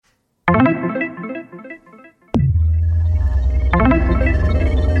It's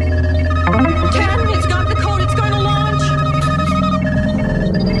got the code. It's going to launch.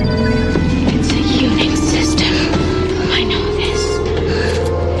 It's a Unix system. I know this.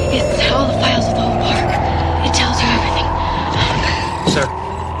 It's all the files of the whole park. It tells you everything. Sir,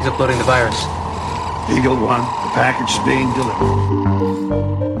 he's uploading the virus. Eagle One, the package is being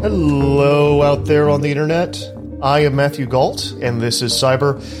delivered. Hello out there on the internet. I am Matthew Gault, and this is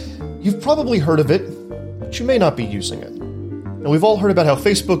Cyber. You've probably heard of it, but you may not be using it. Now, we've all heard about how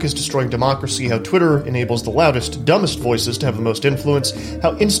Facebook is destroying democracy, how Twitter enables the loudest, dumbest voices to have the most influence,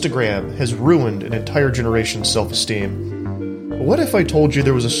 how Instagram has ruined an entire generation's self-esteem. But what if I told you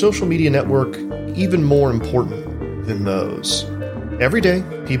there was a social media network even more important than those? Every day,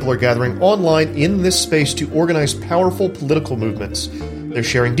 people are gathering online in this space to organize powerful political movements. They're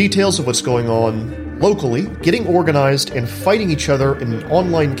sharing details of what's going on locally, getting organized, and fighting each other in an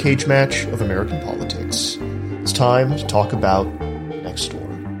online cage match of American politics. It's time to talk about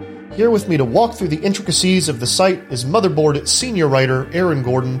Nextdoor. Here with me to walk through the intricacies of the site is Motherboard senior writer Aaron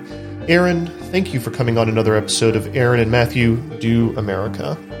Gordon. Aaron, thank you for coming on another episode of Aaron and Matthew Do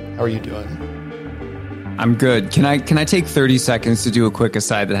America. How are you doing? I'm good. Can I take 30 seconds to do a quick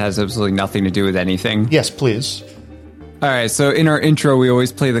aside that has absolutely nothing to do with anything? Yes, please. All right, so in our intro, we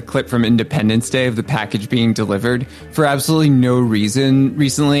always play the clip from Independence Day of the package being delivered. For absolutely no reason,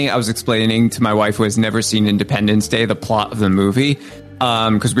 recently, I was explaining to my wife, who has never seen Independence Day, the plot of the movie,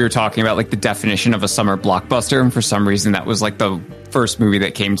 because we were talking about like the definition of a summer blockbuster, and for some reason, that was like the first movie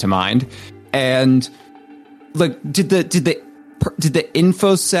that came to mind. And like, did the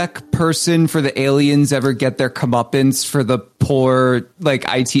InfoSec person for the aliens ever get their comeuppance for the poor like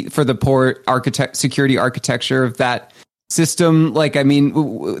IT for the poor security architecture of that system? Like, I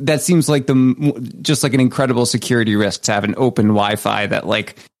mean, that seems like just like an incredible security risk to have an open Wi-Fi that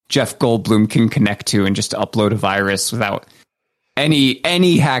like Jeff Goldblum can connect to and just upload a virus without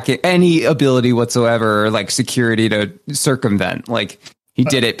any hacking, any ability whatsoever, or like security to circumvent. Like, he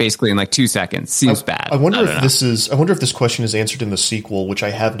did it basically in like 2 seconds. Seems bad. I wonder if this question is answered in the sequel, which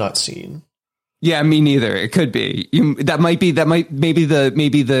I have not seen. Yeah, me neither. It could be. Maybe the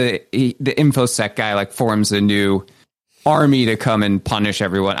InfoSec guy like forms a new army to come and punish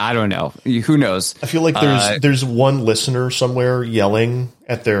everyone. I don't know. Who knows? I feel like there's one listener somewhere yelling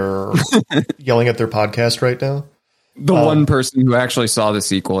at their podcast right now. The one person who actually saw the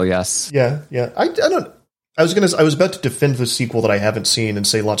sequel. Yes. Yeah. I don't. I was about to defend the sequel that I haven't seen and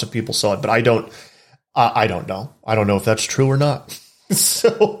say lots of people saw it, but I don't know. I don't know if that's true or not.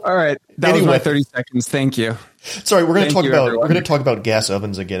 So, all right, that was my 30 seconds. Thank you. Sorry, we're going to talk about gas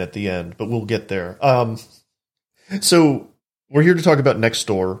ovens again at the end, but we'll get there. So we're here to talk about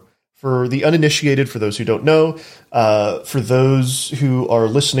Nextdoor. For the uninitiated, for those who don't know, for those who are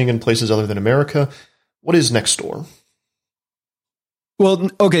listening in places other than America, what is Nextdoor?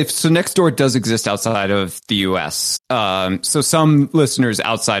 Well, okay, so Nextdoor does exist outside of the U.S. So some listeners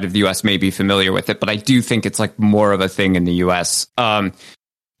outside of the U.S. may be familiar with it, but I do think it's like more of a thing in the U.S.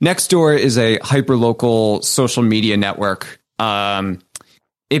 Nextdoor is a hyperlocal social media network.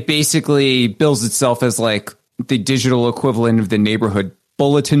 It basically bills itself as like the digital equivalent of the neighborhood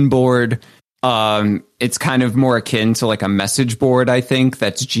bulletin board. It's kind of more akin to like a message board, I think,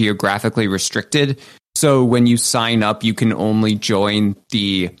 that's geographically restricted. So when you sign up, you can only join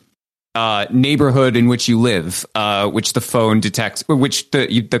the neighborhood in which you live, which the phone detects, or which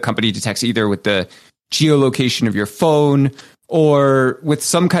the company detects either with the geolocation of your phone or with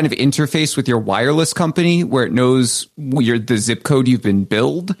some kind of interface with your wireless company where it knows the zip code you've been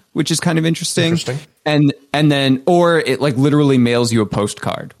billed, which is kind of interesting. And then, or it like literally mails you a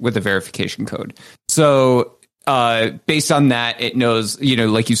postcard with a verification code. So based on that, it knows,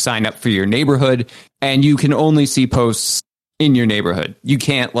 like you sign up for your neighborhood and you can only see posts in your neighborhood. You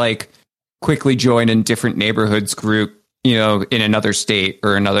can't like quickly join in different neighborhoods group, in another state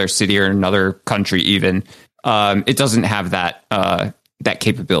or another city or another country even. It doesn't have that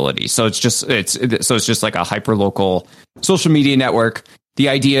capability. So it's just like a hyperlocal social media network. The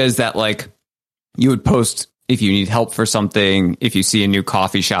idea is that like you would post if you need help for something, if you see a new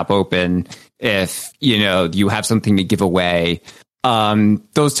coffee shop open, if you have something to give away,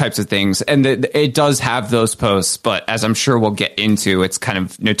 those types of things. And it does have those posts, but as I'm sure we'll get into, it's kind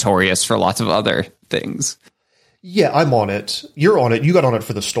of notorious for lots of other things. Yeah, I'm on it. You're on it. You got on it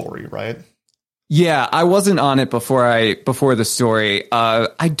for the story, right? Yeah, I wasn't on it before the story.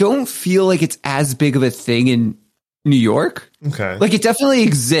 I don't feel like it's as big of a thing in New York. Okay. Like it definitely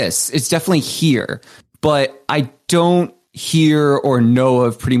exists. It's definitely here, but I don't hear or know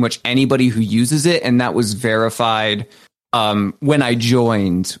of pretty much anybody who uses it. And that was verified when I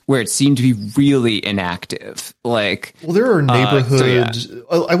joined, where it seemed to be really inactive. Like, well, there are neighborhoods.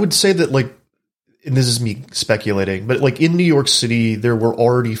 I would say that, like, and this is me speculating, but like in New York City, there were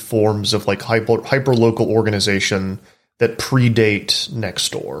already forms of like hyper local organization that predate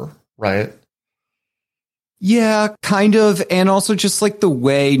Nextdoor, right? Yeah, kind of. And also just like the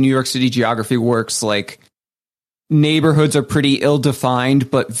way New York City geography works, like neighborhoods are pretty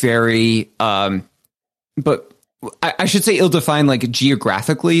ill-defined, but very, but I should say ill-defined, like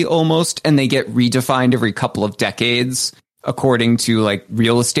geographically almost, and they get redefined every couple of decades according to like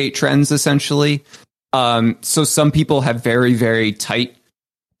real estate trends, essentially. So some people have very, very tight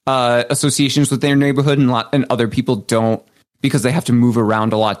associations with their neighborhood, and other people don't, because they have to move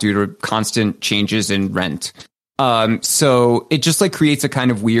around a lot due to constant changes in rent. So it just like creates a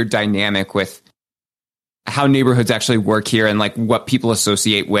kind of weird dynamic with how neighborhoods actually work here and like what people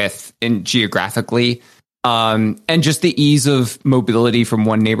associate with in geographically. And just the ease of mobility from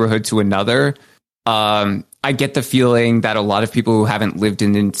one neighborhood to another. I get the feeling that a lot of people who haven't lived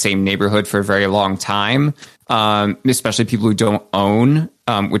in the same neighborhood for a very long time, especially people who don't own,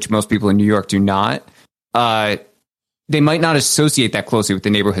 which most people in New York do not, they might not associate that closely with the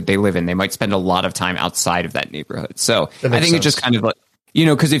neighborhood they live in. They might spend a lot of time outside of that neighborhood. So I think it just kind of like,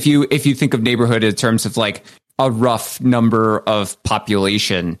 because if you think of neighborhood in terms of like a rough number of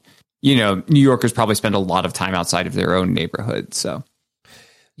population, New Yorkers probably spend a lot of time outside of their own neighborhood. So.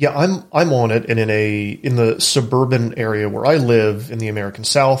 Yeah, I'm on it, and in the suburban area where I live in the American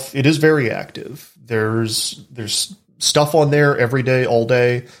South, it is very active. There's stuff on there every day, all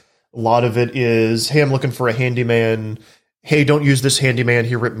day. A lot of it is, hey, I'm looking for a handyman. Hey, don't use this handyman.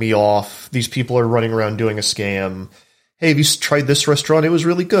 He ripped me off. These people are running around doing a scam. Hey, have you tried this restaurant? It was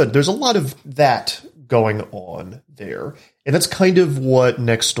really good. There's a lot of that going on there. And that's kind of what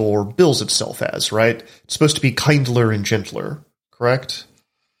Nextdoor bills itself as, right? It's supposed to be kindler and gentler, correct?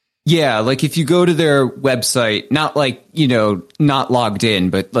 Yeah, like if you go to their website, not like, not logged in,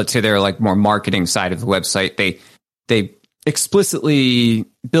 but let's say they're like more marketing side of the website, they explicitly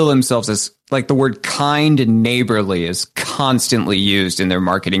bill themselves as like the word kind and neighborly is constantly used in their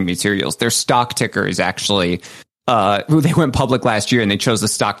marketing materials. Their stock ticker is actually, they went public last year and they chose the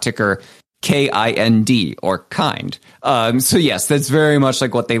stock ticker KIND or kind. So yes, that's very much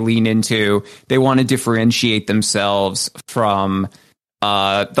like what they lean into. They want to differentiate themselves from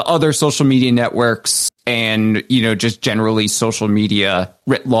the other social media networks and, just generally social media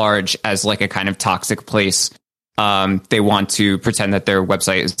writ large as like a kind of toxic place. They want to pretend that their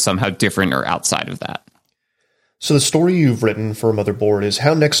website is somehow different or outside of that. So the story you've written for Motherboard is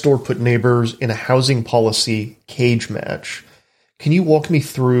how Nextdoor put neighbors in a housing policy cage match. Can you walk me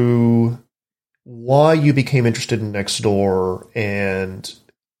through why you became interested in Nextdoor? And,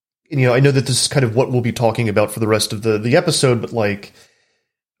 I know that this is kind of what we'll be talking about for the rest of the episode, but like,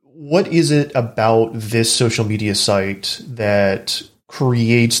 what is it about this social media site that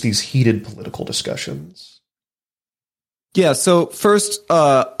creates these heated political discussions? Yeah, so first,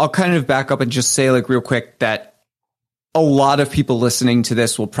 I'll kind of back up and just say, like, real quick that a lot of people listening to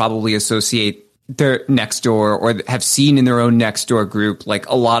this will probably associate their Nextdoor or have seen in their own Nextdoor group, like,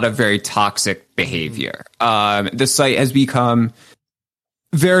 a lot of very toxic behavior. The site has become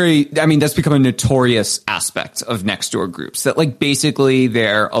that's become a notorious aspect of Nextdoor groups, that like basically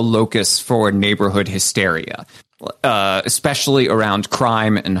they're a locus for neighborhood hysteria, especially around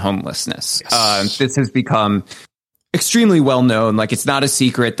crime and homelessness. Yes. This has become extremely well known. Like, it's not a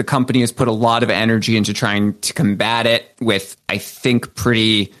secret. The company has put a lot of energy into trying to combat it with, I think,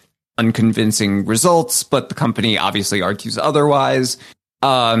 pretty unconvincing results, but the company obviously argues otherwise.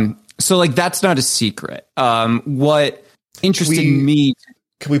 So like, that's not a secret. What interested me...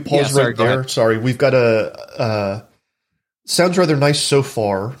 Can we pause right there? Sorry, we've got sounds rather nice so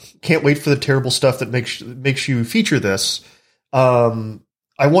far. Can't wait for the terrible stuff that makes you feature this.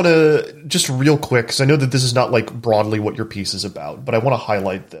 I want to just real quick, because I know that this is not like broadly what your piece is about, but I want to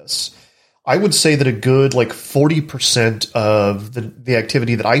highlight this. I would say that a good like 40% of the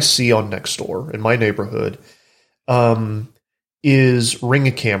activity that I see on Nextdoor in my neighborhood is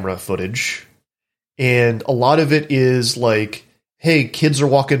Ring camera footage, and a lot of it is like, hey, kids are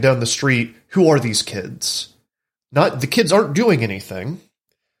walking down the street. Who are these kids? The kids aren't doing anything.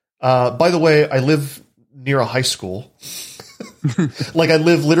 By the way, I live near a high school. Like, I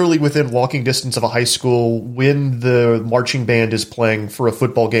live literally within walking distance of a high school. When the marching band is playing for a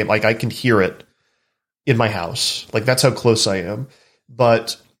football game, like, I can hear it in my house. Like, that's how close I am.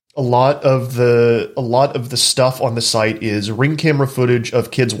 But a lot of the stuff on the site is Ring camera footage of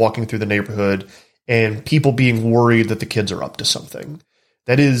kids walking through the neighborhood and people being worried that the kids are up to something.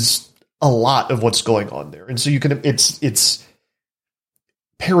 That is a lot of what's going on there. And so it's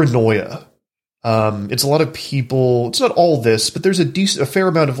paranoia. It's a lot of people, it's not all this, but there's a fair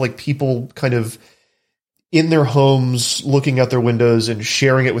amount of like people kind of in their homes, looking out their windows and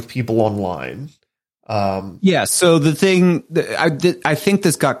sharing it with people online. Yeah. So the thing I think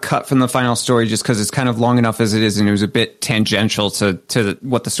this got cut from the final story just because it's kind of long enough as it is, and it was a bit tangential to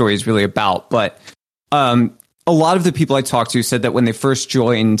what the story is really about. But a lot of the people I talked to said that when they first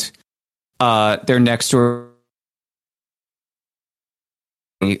joined their Nextdoor,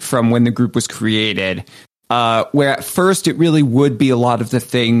 from when the group was created, where at first it really would be a lot of the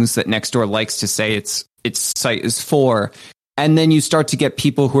things that Nextdoor likes to say its site is for. And then you start to get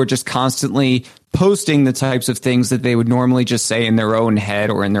people who are just constantly posting the types of things that they would normally just say in their own head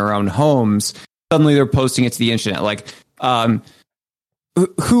or in their own homes. Suddenly they're posting it to the internet. Like,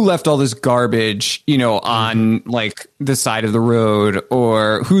 who left all this garbage, on like the side of the road,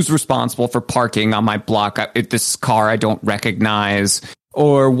 or who's responsible for parking on my block? This car I don't recognize.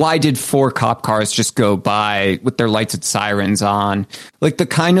 Or why did 4 cop cars just go by with their lights and sirens on? Like the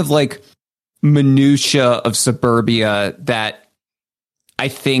kind of like minutia of suburbia that I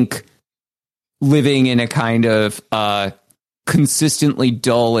think living in a kind of consistently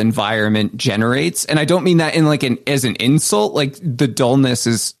dull environment generates. And I don't mean that in like as an insult. Like the dullness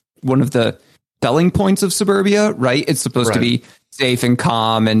is one of the selling points of suburbia, right? It's supposed to be safe and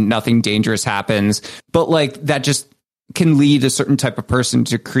calm and nothing dangerous happens. But like that just can lead a certain type of person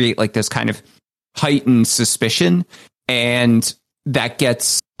to create like this kind of heightened suspicion. And that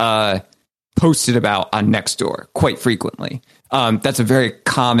gets posted about on Nextdoor quite frequently. That's a very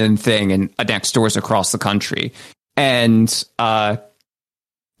common thing in Nextdoors across the country. And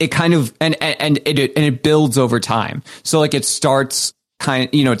it kind of and it builds over time. So like it starts kind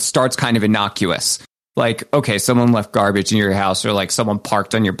of innocuous. Like, okay, someone left garbage in your house, or like someone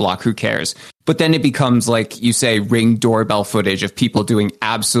parked on your block, who cares? But then it becomes like, you say, Ring doorbell footage of people doing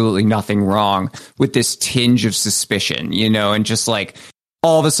absolutely nothing wrong with this tinge of suspicion, and just like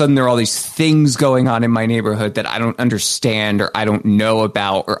all of a sudden there are all these things going on in my neighborhood that I don't understand, or I don't know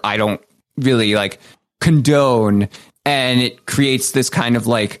about, or I don't really like condone. And it creates this kind of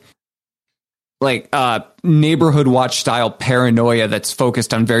like neighborhood watch style paranoia that's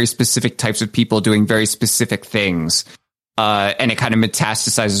focused on very specific types of people doing very specific things. And it kind of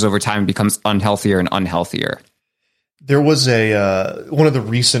metastasizes over time and becomes unhealthier and unhealthier. There was one of the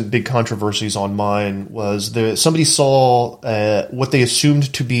recent big controversies on mine was somebody saw what they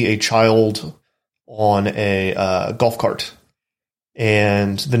assumed to be a child on a golf cart.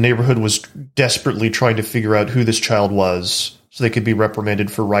 And the neighborhood was desperately trying to figure out who this child was so they could be reprimanded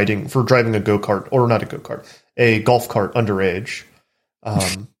for driving a go-kart, or not a go-kart, a golf cart underage.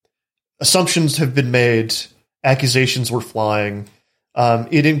 Assumptions have been made. Accusations were flying.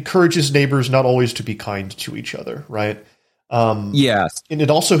 It encourages neighbors not always to be kind to each other, right? Yes. And it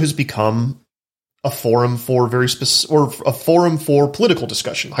also has become a forum for a forum for political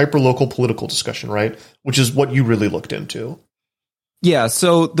discussion, hyperlocal political discussion, right? Which is what you really looked into. Yeah,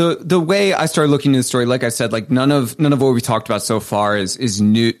 so the way I started looking at the story, like I said, like none of what we talked about so far is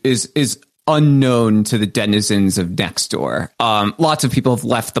new, is unknown to the denizens of Nextdoor. Lots of people have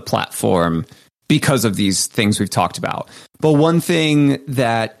left the platform because of these things we've talked about. But one thing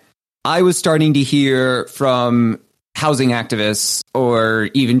that I was starting to hear from housing activists, or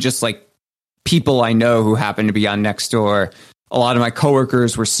even just like people I know who happen to be on Nextdoor, a lot of my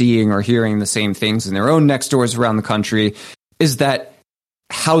coworkers were seeing or hearing the same things in their own Nextdoors around the country, is that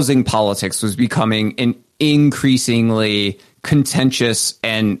housing politics was becoming an increasingly contentious,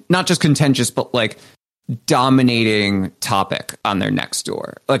 and not just contentious, but like dominating topic on their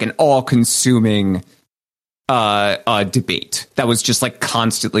Nextdoor, like an all-consuming debate that was just like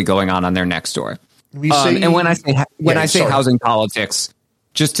constantly going on their Nextdoor. And when I say housing politics,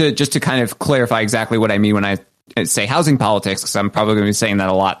 just to kind of clarify exactly what I mean when I say housing politics, because I'm probably going to be saying that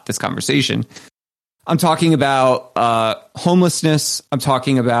a lot this conversation, I'm talking about homelessness. I'm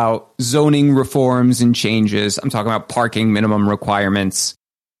talking about zoning reforms and changes. I'm talking about parking minimum requirements.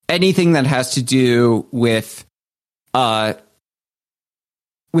 Anything that has to do with the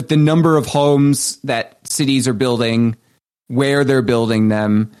number of homes that cities are building, where they're building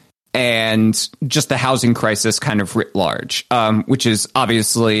them, and just the housing crisis kind of writ large, which is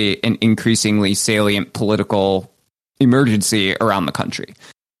obviously an increasingly salient political emergency around the country.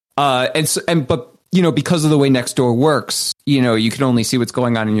 But because of the way Nextdoor works, you can only see what's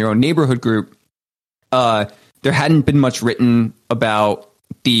going on in your own neighborhood group. There hadn't been much written about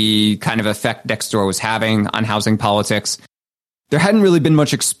the kind of effect Nextdoor was having on housing politics. There hadn't really been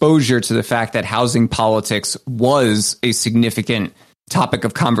much exposure to the fact that housing politics was a significant topic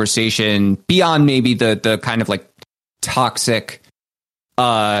of conversation beyond maybe the kind of like toxic,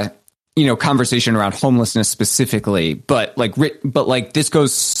 conversation around homelessness specifically, but this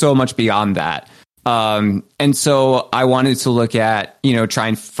goes so much beyond that. And so I wanted to look at, try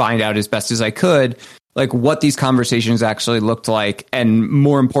and find out as best as I could, like what these conversations actually looked like. And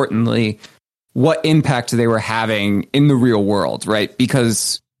more importantly, what impact they were having in the real world, right?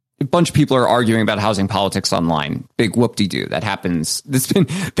 Because a bunch of people are arguing about housing politics online. Big whoop-de-doo. That happens. That's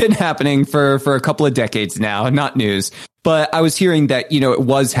been happening for a couple of decades now, not news. But I was hearing that, it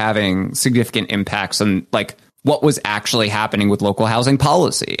was having significant impacts on like what was actually happening with local housing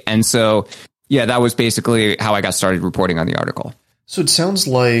policy. And so, yeah, that was basically how I got started reporting on the article. So it sounds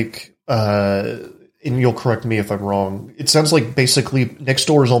like, and you'll correct me if I'm wrong, it sounds like basically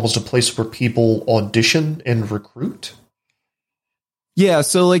Nextdoor is almost a place where people audition and recruit. Yeah,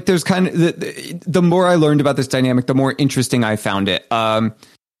 so like there's kind of the more I learned about this dynamic, the more interesting I found it.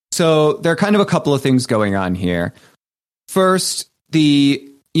 So there are kind of a couple of things going on here. First,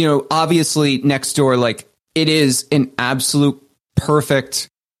 obviously Nextdoor, like it is an absolute perfect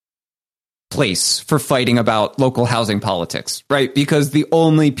place for fighting about local housing politics, right? Because the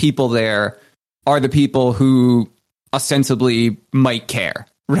only people there are the people who ostensibly might care,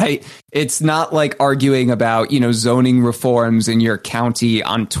 right? It's not like arguing about, zoning reforms in your county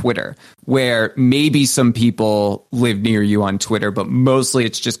on Twitter, where maybe some people live near you on Twitter, but mostly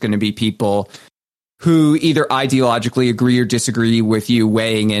it's just going to be people who either ideologically agree or disagree with you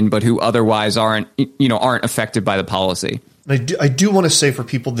weighing in, but who otherwise aren't affected by the policy. I do want to say for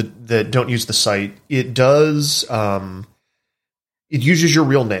people that don't use the site, it does, it uses your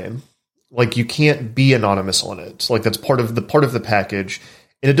real name. Like you can't be anonymous on it. Like that's part of the package.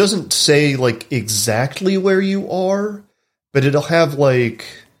 And it doesn't say like exactly where you are, but it'll have like,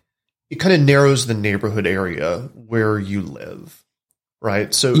 it kind of narrows the neighborhood area where you live.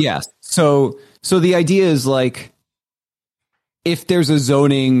 Right. So, yes. So the idea is like, if there's a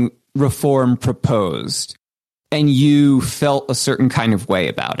zoning reform proposed and you felt a certain kind of way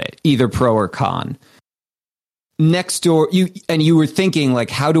about it, either pro or con, Nextdoor, you were thinking like,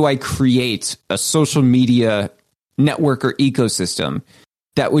 how do I create a social media network or ecosystem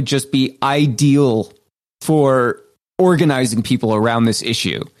that would just be ideal for organizing people around this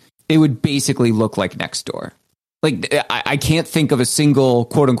issue? It would basically look like Nextdoor. Like I can't think of a single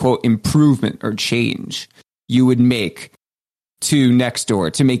quote unquote improvement or change you would make to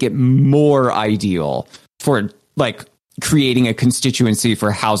Nextdoor to make it more ideal for like creating a constituency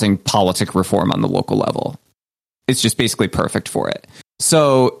for housing politic reform on the local level. It's just basically perfect for it.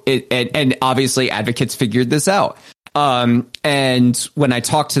 So and obviously advocates figured this out. And when I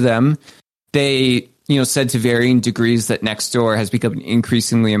talked to them, they, said to varying degrees that Nextdoor has become an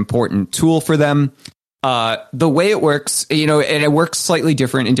increasingly important tool for them. The way it works, and it works slightly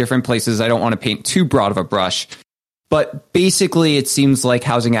different in different places. I don't want to paint too broad of a brush, but basically it seems like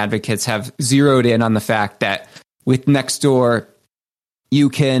housing advocates have zeroed in on the fact that with Nextdoor, you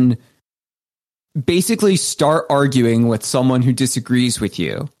can basically start arguing with someone who disagrees with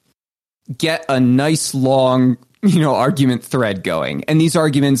you, get a nice long, argument thread going. And these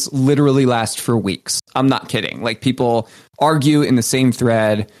arguments literally last for weeks. I'm not kidding. Like people argue in the same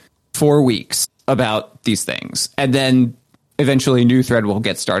thread for weeks about these things. And then eventually a new thread will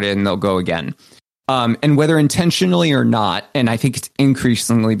get started and they'll go again. And whether intentionally or not, and I think it's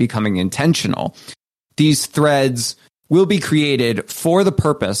increasingly becoming intentional, these threads will be created for the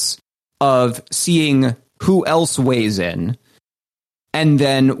purpose of seeing who else weighs in. And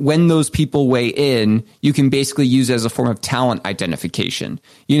then when those people weigh in, you can basically use it as a form of talent identification.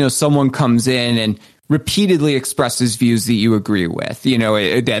 Someone comes in and repeatedly expresses views that you agree with,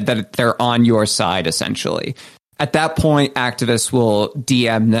 that they're on your side, essentially. At that point, activists will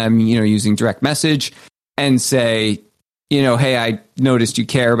DM them, using direct message and say, hey, I noticed you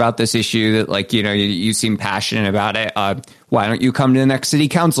care about this issue, that you seem passionate about it. Why don't you come to the next city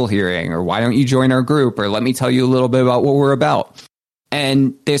council hearing? Or why don't you join our group? Or let me tell you a little bit about what we're about.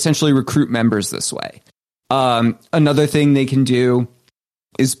 And they essentially recruit members this way. Another thing they can do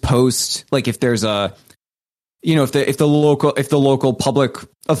is post, like if there's a, if the local public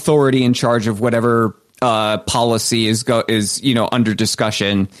authority in charge of whatever policy is under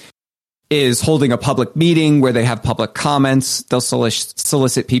discussion is holding a public meeting where they have public comments, they'll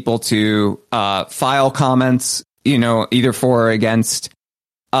solicit people to file comments, either for or against,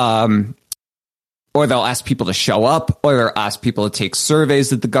 or they'll ask people to show up, or they'll ask people to take surveys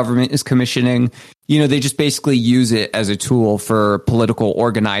that the government is commissioning. They just basically use it as a tool for political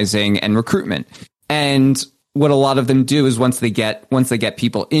organizing and recruitment. And what a lot of them do is once they get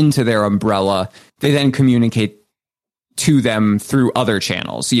people into their umbrella, they then communicate to them through other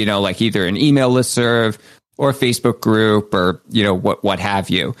channels, you know, like either an email listserv or a Facebook group or, you know, what have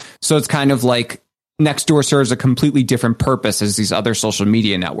you. So it's kind of like Nextdoor serves a completely different purpose as these other social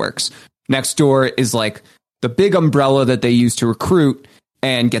media networks. Nextdoor is like the big umbrella that they use to recruit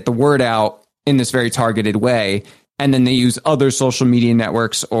and get the word out in this very targeted way. And then they use other social media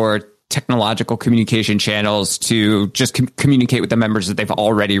networks or technological communication channels to just communicate with the members that they've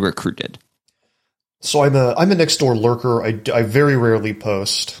already recruited. So I'm a Nextdoor lurker. I very rarely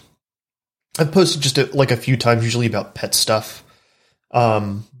post. I've posted just a few times, usually about pet stuff.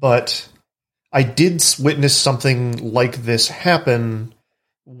 But I did witness something like this happen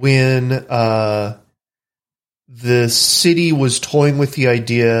when the city was toying with the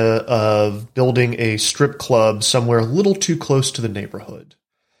idea of building a strip club somewhere a little too close to the neighborhood.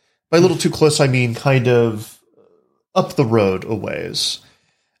 By a little too close, I mean kind of up the road a ways.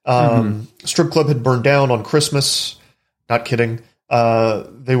 Strip club had burned down on Christmas. Not kidding.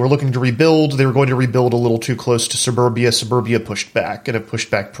 They were looking to rebuild. They were going to rebuild a little too close to suburbia. Suburbia pushed back, and it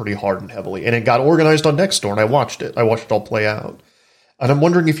pushed back pretty hard and heavily. And it got organized on Nextdoor, and I watched it. I watched it all play out. And I'm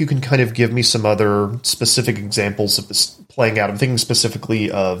wondering if you can kind of give me some other specific examples of this playing out. I'm thinking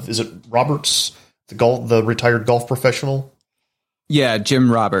specifically of, is it Roberts, the retired golf professional? Yeah, Jim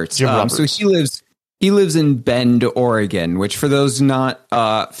Roberts. So he lives in Bend, Oregon, which for those not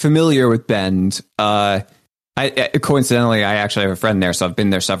familiar with Bend, coincidentally, I actually have a friend there, so I've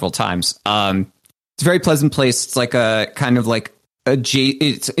been there several times. It's a very pleasant place. It's like a kind of like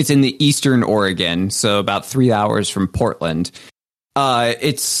it's in the eastern Oregon, so about 3 hours from Portland.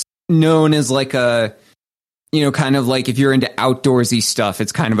 It's known as like a, you know, kind of like if you're into outdoorsy stuff,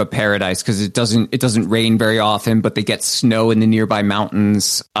 it's kind of a paradise because it doesn't rain very often, but they get snow in the nearby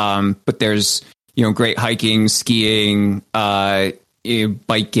mountains. But there's, you know, great hiking, skiing,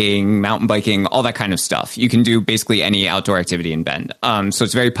 biking, mountain biking, all that kind of stuff. You can do basically any outdoor activity in Bend. So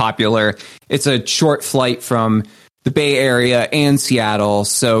it's very popular. It's a short flight from the Bay Area and Seattle,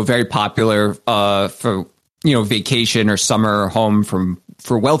 so very popular for, you know, vacation or summer home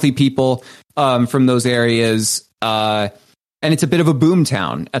for wealthy people from those areas. And it's a bit of a boom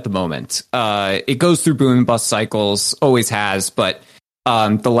town at the moment. It goes through boom and bust cycles, always has, but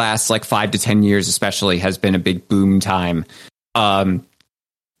the last like 5 to 10 years especially has been a big boom time.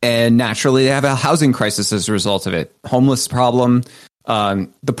 And naturally, they have a housing crisis as a result of it. Homeless problem.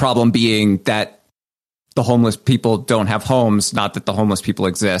 The problem being that the homeless people don't have homes, not that the homeless people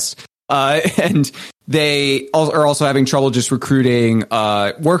exist. And they are also having trouble just recruiting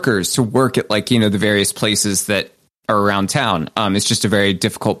workers to work at, like, you know, the various places that are around town. It's just a very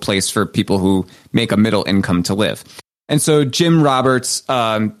difficult place for people who make a middle income to live. And so Jim Roberts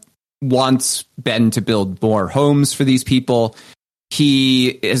wants Bend to build more homes for these people.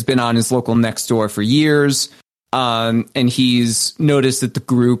 He has been on his local Nextdoor for years, and he's noticed that the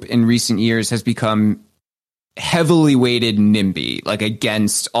group in recent years has become heavily weighted NIMBY, like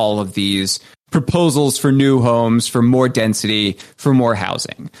against all of these proposals for new homes, for more density, for more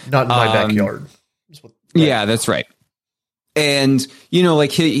housing. Not in my backyard. Yeah, that's right. And, you know,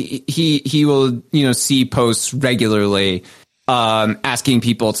 like he will, you know, see posts regularly asking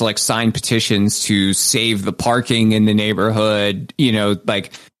people to like sign petitions to save the parking in the neighborhood, you know,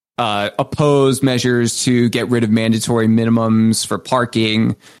 like oppose measures to get rid of mandatory minimums for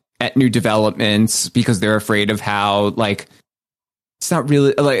parking at new developments because they're afraid of how, like, it's not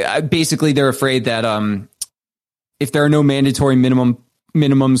really like, basically they're afraid that if there are no mandatory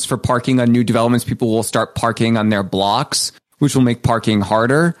minimums for parking on new developments, people will start parking on their blocks, which will make parking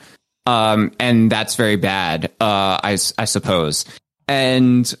harder. And that's very bad, I suppose.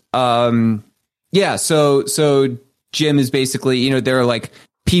 And yeah, so Jim is basically, you know, there are like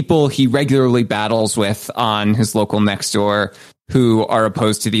people he regularly battles with on his local Nextdoor who are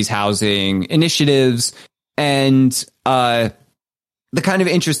opposed to these housing initiatives. And the kind of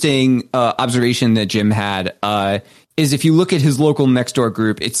interesting observation that Jim had is if you look at his local Nextdoor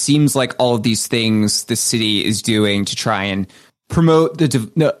group, it seems like all of these things the city is doing to try and promote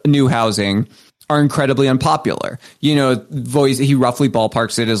the new housing are incredibly unpopular. You know, he roughly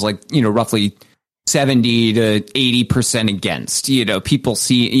ballparks it as like, you know, roughly 70 to 80% against, you know, people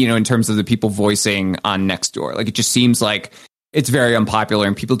see, you know, in terms of the people voicing on Nextdoor. Like, it just seems like it's very unpopular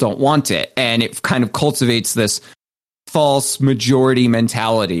and people don't want it. And it kind of cultivates this false majority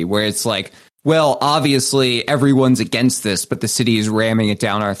mentality where it's like, well, obviously everyone's against this, but the city is ramming it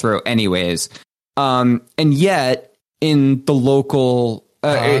down our throat anyways. And yet in the local,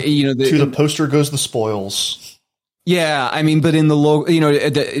 you know, to the poster goes the spoils. Yeah, I mean, but in the local, you know,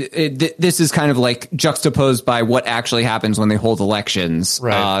 this is kind of like juxtaposed by what actually happens when they hold elections.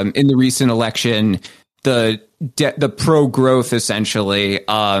 Right. In the recent election, the the pro-growth, essentially,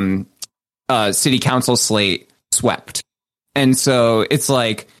 city council slate swept. And so it's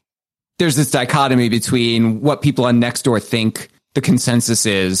like there's this dichotomy between what people on Nextdoor think the consensus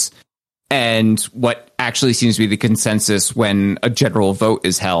is and what actually seems to be the consensus when a general vote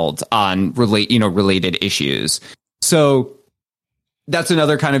is held on related issues. So that's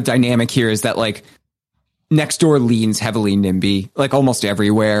another kind of dynamic here, is that like Nextdoor leans heavily NIMBY, like almost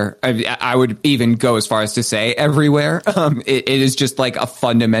everywhere. I would even go as far as to say everywhere. It is just like a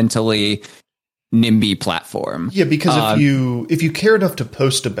fundamentally NIMBY platform. Yeah, because if you care enough to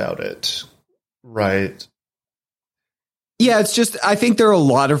post about it, right? Yeah, it's just, I think there are a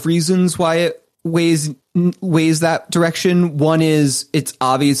lot of reasons why it weighs that direction. One is it's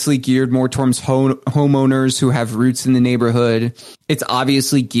obviously geared more towards homeowners who have roots in the neighborhood. It's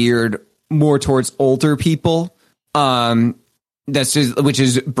obviously geared more towards older people. Which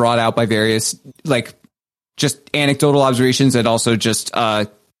is brought out by various like just anecdotal observations and also just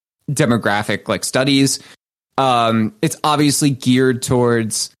demographic like studies. It's obviously geared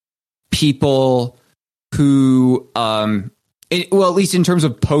towards people who, at least in terms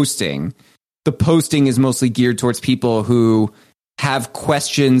of posting, the posting is mostly geared towards people who have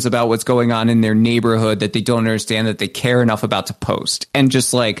questions about what's going on in their neighborhood that they don't understand, that they care enough about to post. And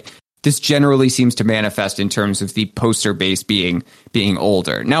just like this generally seems to manifest in terms of the poster base being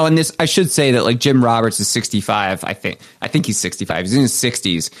older. Now, in this, I should say that like Jim Roberts is 65. I think he's 65. He's in his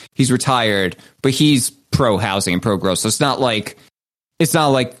 60s. He's retired, but he's pro housing and pro growth. So it's not like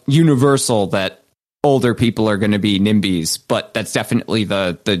universal that older people are going to be NIMBYs, but that's definitely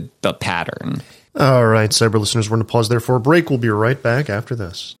the pattern. All right, cyber listeners, we're going to pause there for a break. We'll be right back after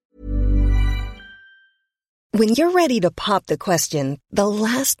this. When you're ready to pop the question, the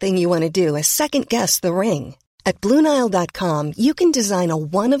last thing you want to do is second-guess the ring. At BlueNile.com, you can design a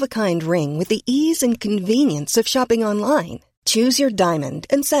one-of-a-kind ring with the ease and convenience of shopping online. Choose your diamond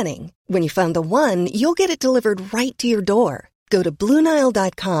and setting. When you find the one, you'll get it delivered right to your door. Go to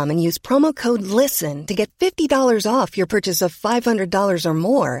BlueNile.com and use promo code LISTEN to get $50 off your purchase of $500 or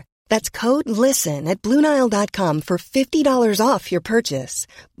more. That's code LISTEN at BlueNile.com for $50 off your purchase.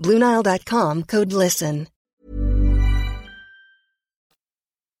 BlueNile.com, code LISTEN.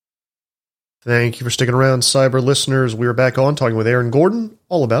 Thank you for sticking around, cyber listeners. We're back on talking with Aaron Gordon,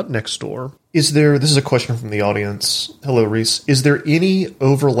 all about Nextdoor. This is a question from the audience. Hello, Reese. Is there any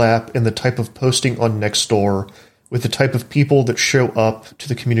overlap in the type of posting on Nextdoor with the type of people that show up to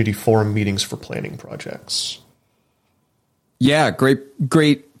the community forum meetings for planning projects? Yeah,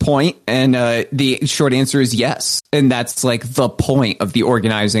 great point. And the short answer is yes. And that's like the point of the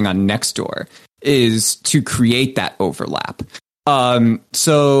organizing on Nextdoor, is to create that overlap.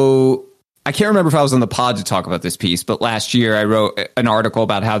 So I can't remember if I was on the pod to talk about this piece, but last year I wrote an article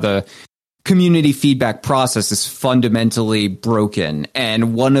about how the community feedback process is fundamentally broken.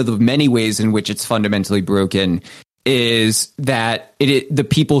 And one of the many ways in which it's fundamentally broken is that the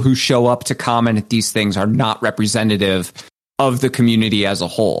people who show up to comment at these things are not representative of the community as a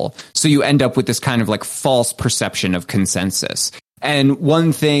whole. So you end up with this kind of like false perception of consensus. And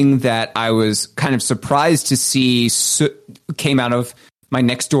one thing that I was kind of surprised to see came out of my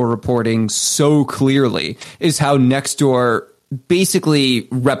Nextdoor reporting so clearly is how Nextdoor basically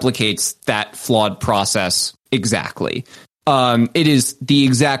replicates that flawed process exactly. It is the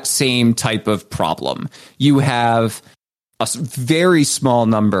exact same type of problem. You have a very small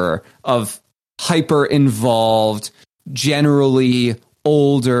number of hyper-involved, generally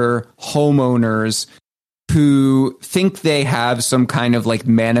older homeowners who think they have some kind of like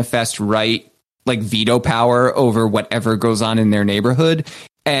manifest right, like veto power over whatever goes on in their neighborhood,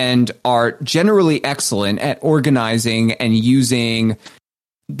 and are generally excellent at organizing and using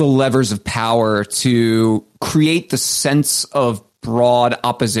the levers of power to create the sense of broad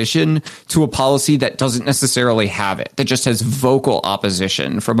opposition to a policy that doesn't necessarily have it, that just has vocal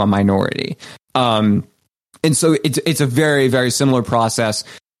opposition from a minority. And so it's a very, very similar process.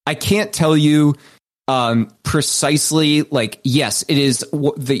 I can't tell you precisely, like, yes, it is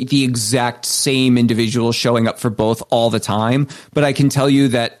the exact same individual showing up for both all the time. But I can tell you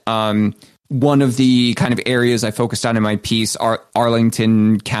that one of the kind of areas I focused on in my piece are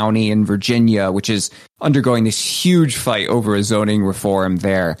Arlington County in Virginia, which is undergoing this huge fight over a zoning reform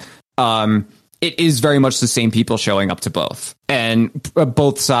there. It is very much the same people showing up to both, and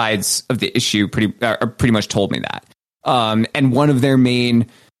both sides of the issue pretty much told me that. And one of their main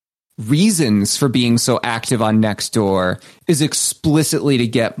reasons for being so active on Nextdoor is explicitly to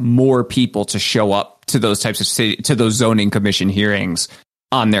get more people to show up to those types of to those zoning commission hearings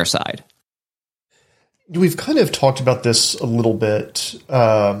on their side. We've kind of talked about this a little bit,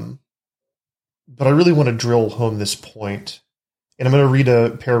 but I really want to drill home this point. And I'm going to read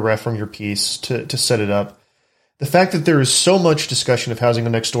a paragraph from your piece to set it up. The fact that there is so much discussion of housing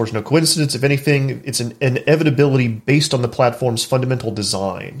on Nextdoor is no coincidence. If anything, it's an inevitability based on the platform's fundamental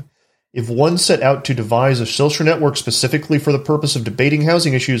design. If one set out to devise a social network specifically for the purpose of debating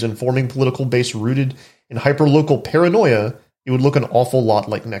housing issues and forming political base rooted in hyperlocal paranoia, it would look an awful lot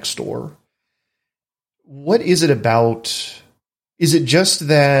like Nextdoor. What is it about? Is it just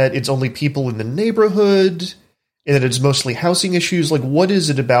that it's only people in the neighborhood and that it's mostly housing issues? Like, what is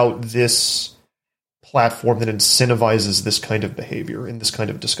it about this platform that incentivizes this kind of behavior and this kind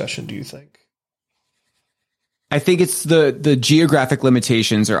of discussion, do you think? I think it's the geographic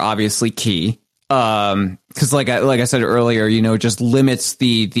limitations are obviously key. Because like I said earlier, it just limits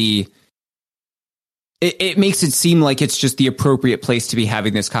it makes it seem like it's just the appropriate place to be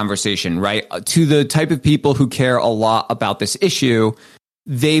having this conversation, right? To the type of people who care a lot about this issue,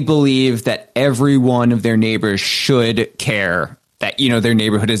 they believe that every one of their neighbors should care that, their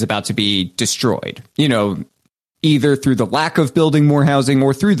neighborhood is about to be destroyed, either through the lack of building more housing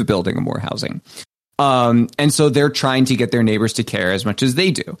or through the building of more housing. And so they're trying to get their neighbors to care as much as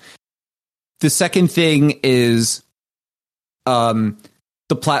they do. The second thing is the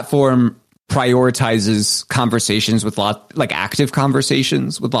platform prioritizes conversations with active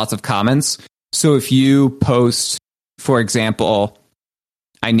conversations with lots of comments. So if you post, for example,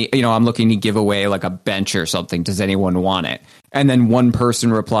 I'm looking to give away like a bench or something. Does anyone want it? And then one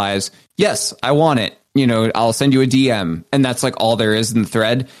person replies, yes, I want it. I'll send you a DM. And that's like all there is in the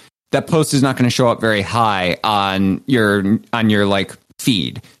thread. That post is not going to show up very high on your like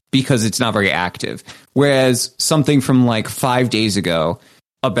feed because it's not very active. Whereas something from like 5 days ago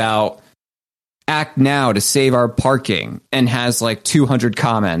about act now to save our parking and has like 200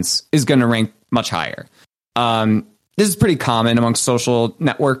 comments is going to rank much higher. This is pretty common amongst social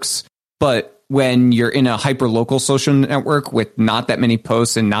networks, but when you're in a hyper-local social network with not that many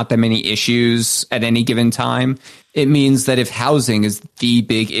posts and not that many issues at any given time, it means that if housing is the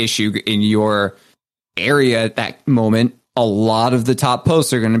big issue in your area at that moment, a lot of the top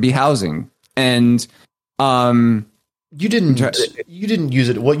posts are going to be housing. And you didn't use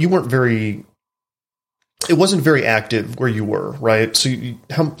it. Well, you weren't very. It wasn't very active where you were, right? So you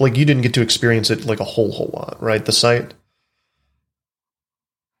didn't get to experience it like a whole lot, right? The site.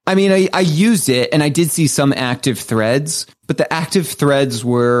 I mean, I used it and I did see some active threads, but the active threads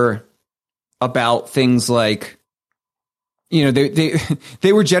were about things like,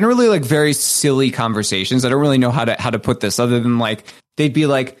 they were generally like very silly conversations. I don't really know how to put this other than like, they'd be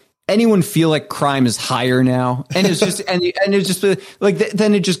like, anyone feel like crime is higher now? And it's just, and it's just like,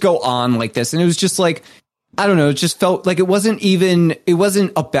 then it just go on like this. And it was just like, I don't know. It just felt like it wasn't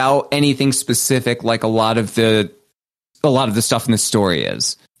about anything specific. Like a lot of the stuff in the story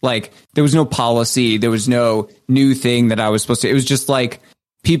is like, there was no policy. There was no new thing that I was supposed to, it was just like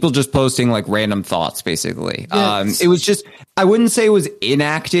people just posting like random thoughts, basically. Yes. It was just, I wouldn't say it was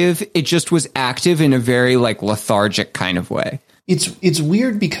inactive. It just was active in a very like lethargic kind of way. It's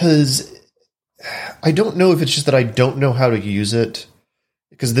weird because I don't know if it's just that I don't know how to use it,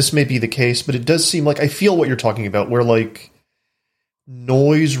 because this may be the case, but it does seem like I feel what you're talking about, where like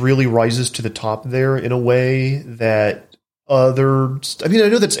noise really rises to the top there in a way that I know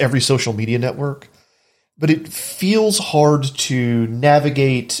that's every social media network, but it feels hard to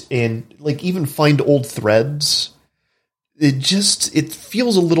navigate and like even find old threads. It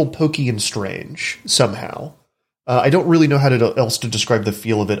feels a little pokey and strange somehow. I don't really know how else to describe the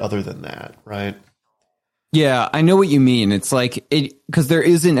feel of it other than that, right? Yeah, I know what you mean. It's like because there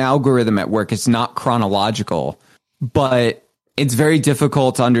is an algorithm at work. It's not chronological, but it's very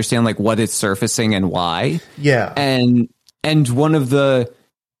difficult to understand like what it's surfacing and why. Yeah, and one of the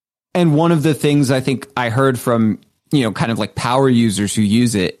things I think I heard from kind of like power users who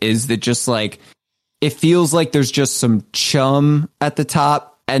use it is that just like it feels like there's just some chum at the top.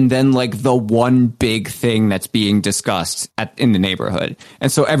 And then like the one big thing that's being discussed in the neighborhood.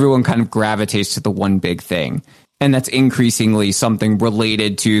 And so everyone kind of gravitates to the one big thing. And that's increasingly something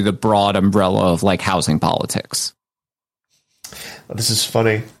related to the broad umbrella of like housing politics. This is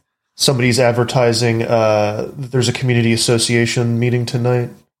funny. Somebody's advertising there's a community association meeting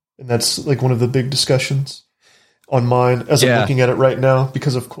tonight. And that's like one of the big discussions on mine as I'm looking at it right now,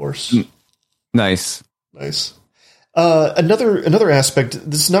 because of course. Nice. Another aspect,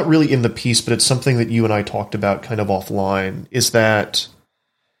 this is not really in the piece, but it's something that you and I talked about kind of offline, is that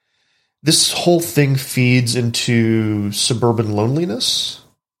this whole thing feeds into suburban loneliness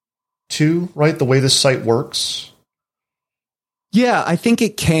too, right? The way this site works. Yeah, I think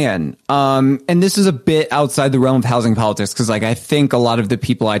it can. And this is a bit outside the realm of housing politics because, like, I think a lot of the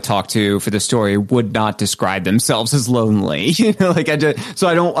people I talk to for the story would not describe themselves as lonely. You know, like I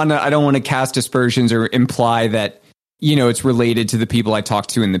don't want to cast aspersions or imply that, you know, it's related to the people I talk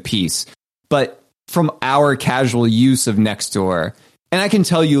to in the piece. But from our casual use of Nextdoor, and I can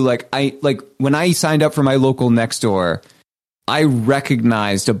tell you, when I signed up for my local Nextdoor, I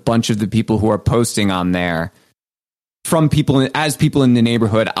recognized a bunch of the people who are posting on there from people in the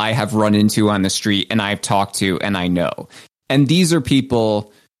neighborhood I have run into on the street and I've talked to and I know. And these are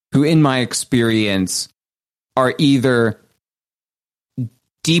people who, in my experience, are either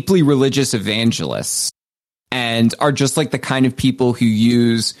deeply religious evangelists and are just like the kind of people who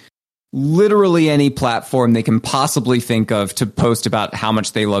use literally any platform they can possibly think of to post about how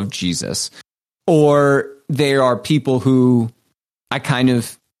much they love Jesus. Or there are people who I kind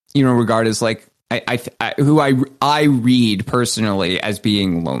of, you know, regard as like, I read personally as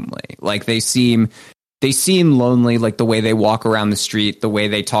being lonely. Like they seem lonely, like the way they walk around the street, the way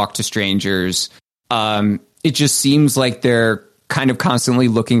they talk to strangers. It just seems like they're kind of constantly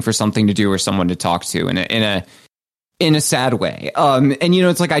looking for something to do or someone to talk to in a sad way. And you know,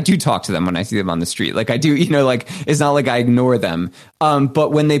 it's like I do talk to them when I see them on the street. Like I do, you know, like it's not like I ignore them.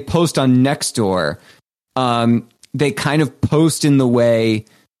 But when they post on Nextdoor, they kind of post in the way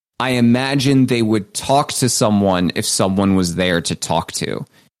I imagine they would talk to someone if someone was there to talk to.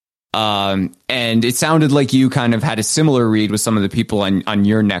 And it sounded like you kind of had a similar read with some of the people on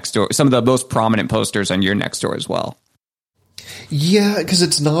your Nextdoor, some of the most prominent posters on your Nextdoor as well. Yeah, because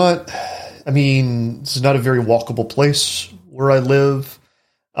it's not a very walkable place where I live.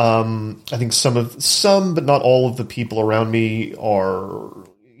 I think some, but not all of the people around me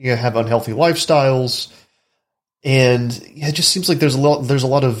have unhealthy lifestyles. And yeah, it just seems like there's a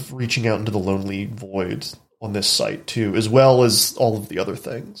lot of reaching out into the lonely void on this site too, as well as all of the other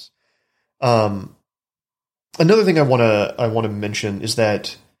things. Another thing I want to mention is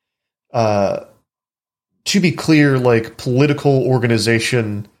that, to be clear, like political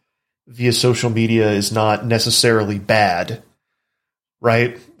organization via social media is not necessarily bad,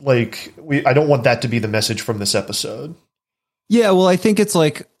 right? Like I don't want that to be the message from this episode. Yeah, well, I think it's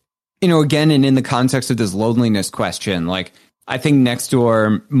like, you know, again, and in the context of this loneliness question, like, I think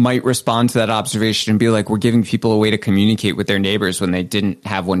Nextdoor might respond to that observation and be like, we're giving people a way to communicate with their neighbors when they didn't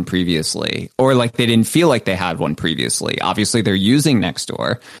have one previously, or like they didn't feel like they had one previously. Obviously, they're using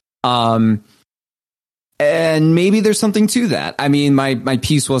Nextdoor. And maybe there's something to that. I mean, my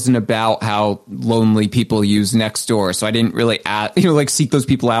piece wasn't about how lonely people use Nextdoor, so I didn't really seek those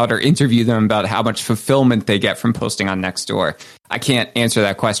people out or interview them about how much fulfillment they get from posting on Nextdoor. I can't answer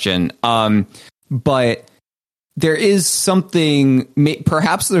that question. But there is something.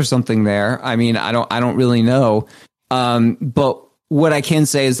 Perhaps there's something there. I mean, I don't really know. But what I can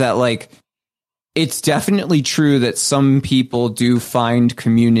say is that, like, it's definitely true that some people do find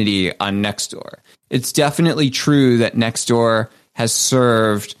community on Nextdoor. It's definitely true that Nextdoor has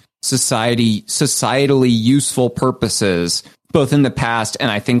served societally useful purposes, both in the past and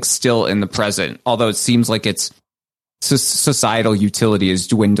I think still in the present, although it seems like its societal utility is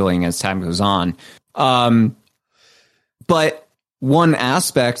dwindling as time goes on. But one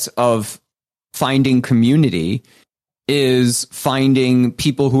aspect of finding community is finding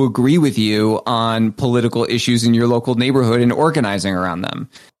people who agree with you on political issues in your local neighborhood and organizing around them.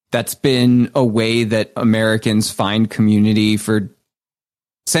 That's been a way that Americans find community for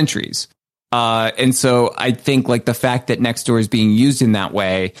centuries. And so I think, like, the fact that Nextdoor is being used in that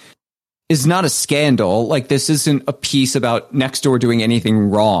way is not a scandal. Like, this isn't a piece about Nextdoor doing anything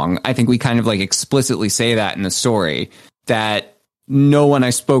wrong. I think we kind of like explicitly say that in the story, that no one I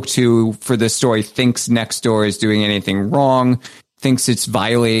spoke to for this story thinks Nextdoor is doing anything wrong, thinks it's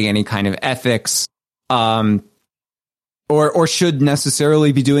violating any kind of ethics, or should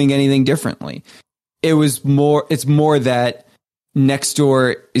necessarily be doing anything differently. It's more that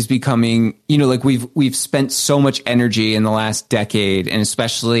Nextdoor is becoming, you know, like we've spent so much energy in the last decade, and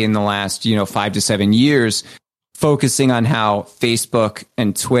especially in the last, 5 to 7 years, focusing on how Facebook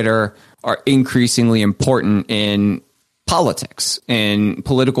and Twitter are increasingly important in politics, in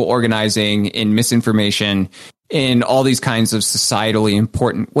political organizing, in misinformation, in all these kinds of societally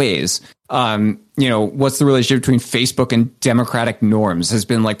important ways. What's the relationship between Facebook and democratic norms has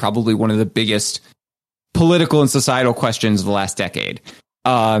been like probably one of the biggest political and societal questions of the last decade.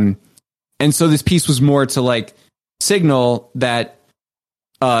 And so this piece was more to like signal that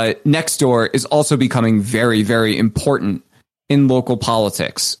Nextdoor is also becoming very, very important in local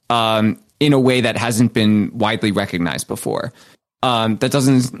politics in a way that hasn't been widely recognized before. That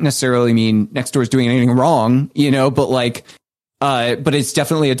doesn't necessarily mean Nextdoor is doing anything wrong, but like But it's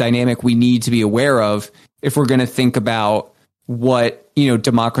definitely a dynamic we need to be aware of if we're going to think about what,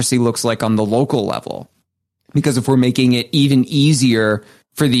 democracy looks like on the local level. Because if we're making it even easier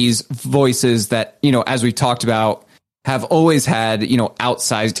for these voices that, as we talked about, have always had,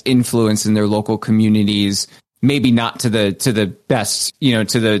 outsized influence in their local communities, maybe not to the best, to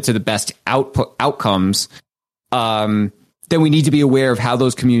the best outcomes, then we need to be aware of how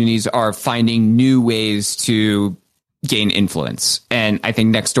those communities are finding new ways to gain influence. And I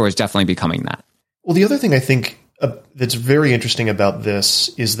think Nextdoor is definitely becoming that. Well, the other thing I think that's very interesting about this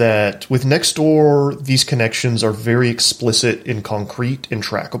is that with Nextdoor, these connections are very explicit and concrete and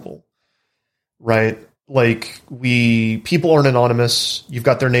trackable, right? Like people aren't anonymous. You've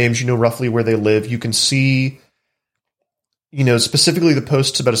got their names, you know roughly where they live. You can see, specifically the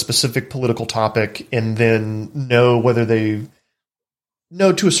posts about a specific political topic, and then know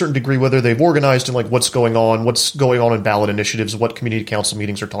to a certain degree whether they've organized and like what's going on in ballot initiatives, what community council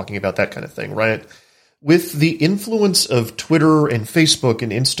meetings are talking about, that kind of thing, right? With the influence of Twitter and Facebook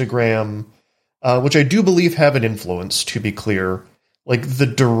and Instagram, which I do believe have an influence, to be clear, like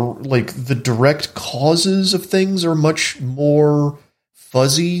the direct causes of things are much more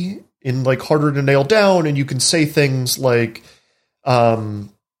fuzzy and like harder to nail down, and you can say things like,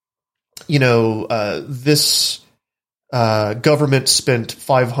 this government spent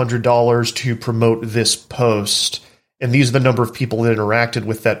 $500 to promote this post, and these are the number of people that interacted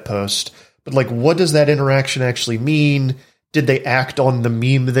with that post. But like, what does that interaction actually mean? Did they act on the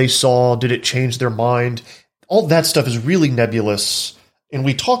meme they saw? Did it change their mind? All that stuff is really nebulous, and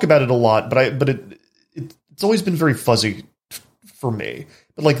we talk about it a lot, but it's always been very fuzzy for me.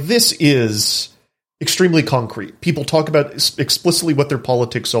 But like, this is extremely concrete. People talk about explicitly what their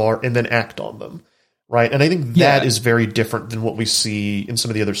politics are and then act on them, right? And I think that is very different than what we see in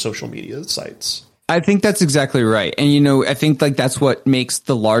some of the other social media sites. I think that's exactly right. And, I think like that's what makes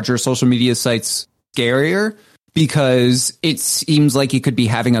the larger social media sites scarier, because it seems like it could be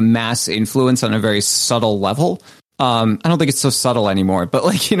having a mass influence on a very subtle level. I don't think it's so subtle anymore, but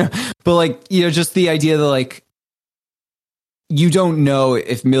just the idea that like, you don't know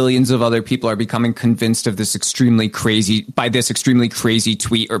if millions of other people are becoming convinced of this extremely crazy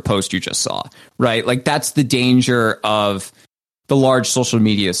tweet or post you just saw, right? Like, that's the danger of the large social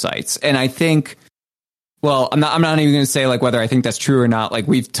media sites. And I think, well, I'm not even going to say like whether I think that's true or not. Like,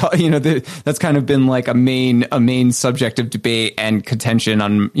 we've that's kind of been like a main subject of debate and contention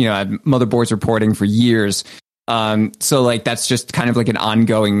on, at Motherboards Reporting for years. So like, that's just kind of like an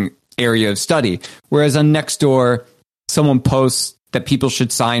ongoing area of study. Whereas on Nextdoor, someone posts that people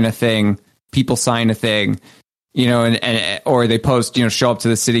should sign a thing, people sign a thing, or they post, show up to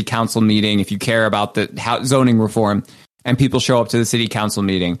the city council meeting if you care about the zoning reform, and people show up to the city council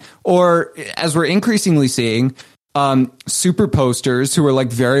meeting. Or, as we're increasingly seeing, super posters who are like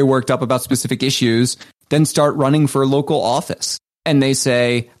very worked up about specific issues then start running for local office. And they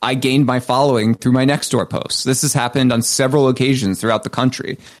say, I gained my following through my Nextdoor posts. This has happened on several occasions throughout the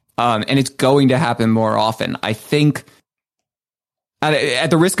country. And it's going to happen more often. I think, at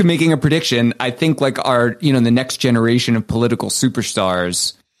the risk of making a prediction, I think like the next generation of political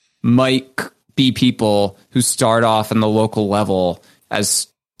superstars might be people who start off on the local level as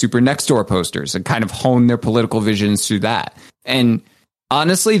super Nextdoor posters and kind of hone their political visions through that. And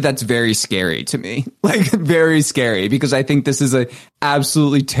honestly, that's very scary to me, like very scary, because I think this is a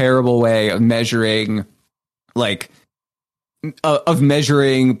absolutely terrible way of measuring,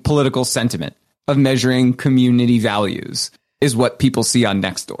 measuring political sentiment, of measuring community values, is what people see on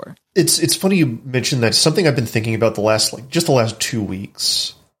Nextdoor. It's funny you mentioned that. Something I've been thinking about the last 2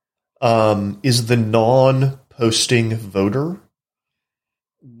 weeks is the non-posting voter,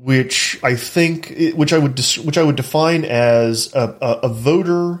 which I would define as a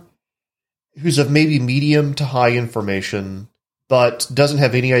voter who's of maybe medium to high information, but doesn't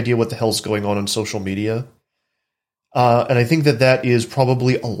have any idea what the hell's going on social media. And I think that is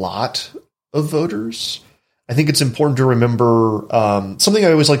probably a lot of voters. I think it's important to remember something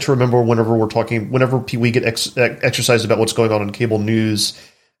I always like to remember whenever we get exercised about what's going on in cable news,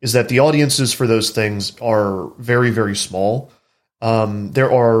 is that the audiences for those things are very, very small.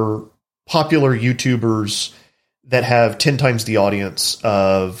 There are popular YouTubers that have 10 times the audience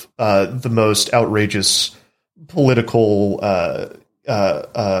of the most outrageous political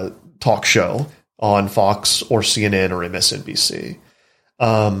talk show on Fox or CNN or MSNBC.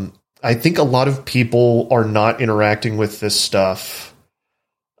 I think a lot of people are not interacting with this stuff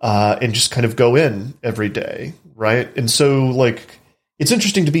and just kind of go in every day, right? And so, like, it's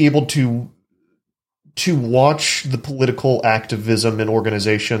interesting to be able to watch the political activism and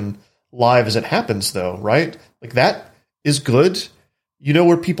organization live as it happens, though, right? Like, that is good. You know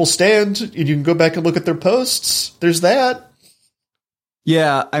where people stand, and you can go back and look at their posts. There's that.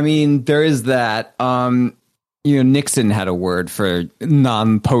 Yeah, I mean, there is that. Nixon had a word for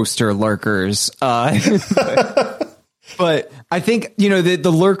non-poster lurkers. But I think,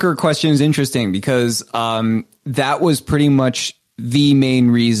 the lurker question is interesting because that was pretty much the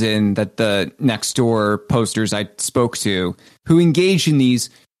main reason that the Nextdoor posters I spoke to, who engage in these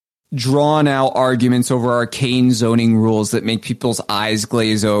drawn out arguments over arcane zoning rules that make people's eyes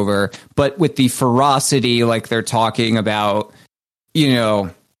glaze over, but with the ferocity, like they're talking about,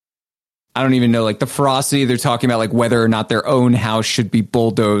 I don't even know, like the ferocity they're talking about, like whether or not their own house should be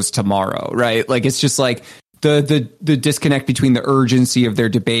bulldozed tomorrow, right? Like, it's just like the disconnect between the urgency of their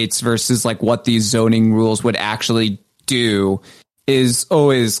debates versus like what these zoning rules would actually do is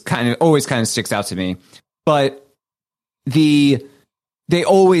always kind of sticks out to me. But they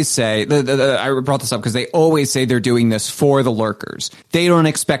always say, I brought this up because they always say they're doing this for the lurkers. They don't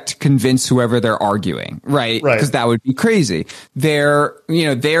expect to convince whoever they're arguing, right? Because that would be crazy. They're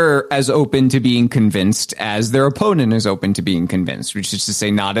as open to being convinced as their opponent is open to being convinced, which is to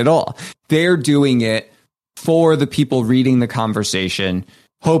say not at all. They're doing it for the people reading the conversation,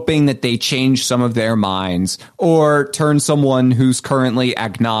 hoping that they change some of their minds or turn someone who's currently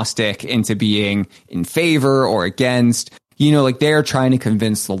agnostic into being in favor or against. Like they're trying to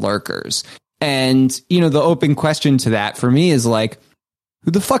convince the lurkers. And, the open question to that for me is like,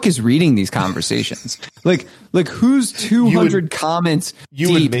 who the fuck is reading these conversations? like who's 200 comments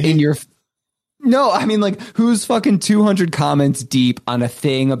deep in your... No, I mean, like, who's fucking 200 comments deep on a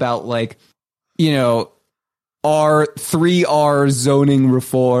thing about like, R3R zoning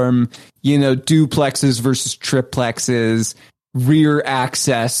reform, duplexes versus triplexes, rear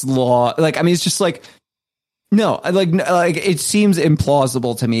access law. Like, I mean, it's just like, no, like it seems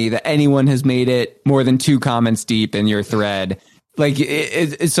implausible to me that anyone has made it more than 2 comments deep in your thread. Like,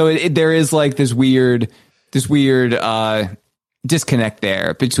 there is like this weird disconnect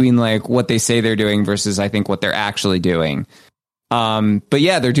there between like what they say they're doing versus I think what they're actually doing. But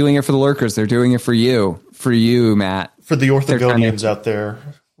yeah, they're doing it for the lurkers. They're doing it for you, Matt. For the Orthogonians out there,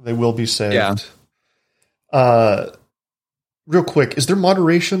 they will be saved. Yeah. Real quick, is there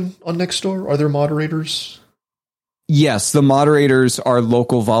moderation on Nextdoor? Are there moderators? Yes, the moderators are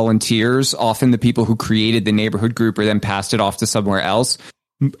local volunteers, often the people who created the neighborhood group or then passed it off to somewhere else.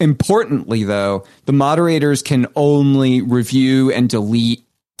 Importantly, though, the moderators can only review and delete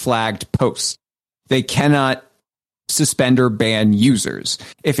flagged posts. They cannot suspend or ban users.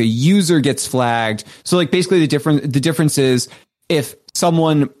 If a user gets flagged, so like basically the difference is if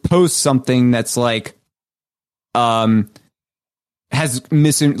someone posts something that's like has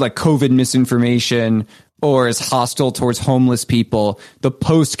COVID misinformation or is hostile towards homeless people, the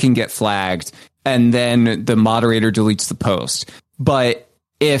post can get flagged and then the moderator deletes the post.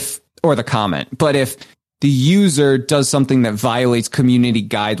 Or the comment. But if the user does something that violates community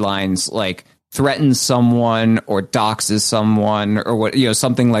guidelines, like threatens someone or doxes someone or what,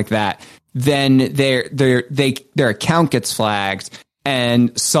 something like that, then their account gets flagged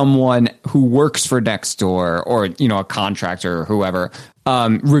and someone who works for Nextdoor or, a contractor or whoever,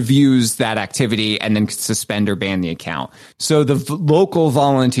 reviews that activity and then suspend or ban the account. So the local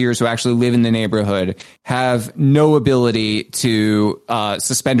volunteers who actually live in the neighborhood have no ability to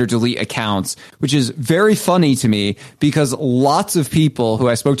suspend or delete accounts, which is very funny to me because lots of people who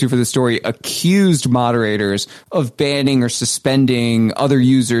I spoke to for the story accused moderators of banning or suspending other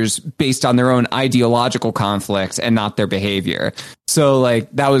users based on their own ideological conflicts and not their behavior. So like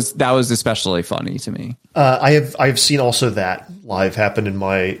that was especially funny to me. I've seen also that live happen in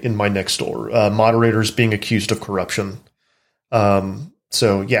my Nextdoor, moderators being accused of corruption.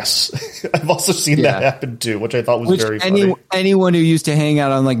 So yes, I've also seen that happen too, which I thought was very funny. Anyone who used to hang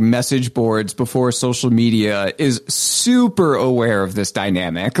out on like message boards before social media is super aware of this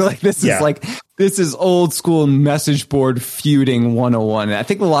dynamic. Like this is old school message board feuding 101. I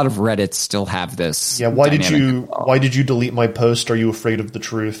think a lot of Reddits still have this. Yeah. Why did you delete my post? Are you afraid of the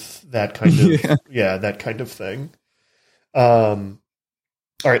truth? That kind of that kind of thing. All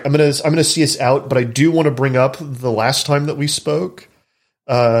right, I'm gonna see us out, but I do want to bring up the last time that we spoke.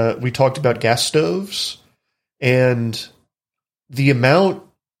 We talked about gas stoves and the amount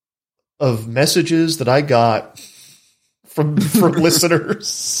of messages that I got from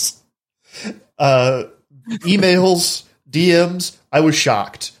listeners, emails, DMs. I was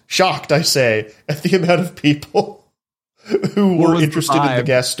shocked, I say, at the amount of people who were interested in the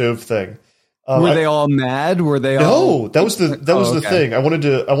gas stove thing. Were they all mad? Were they all? No, that was the thing. I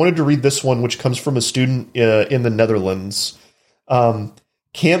wanted to read this one, which comes from a student in the Netherlands.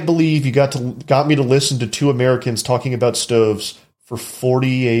 Can't believe you got me to listen to two Americans talking about stoves for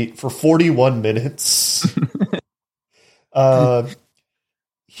 41 minutes.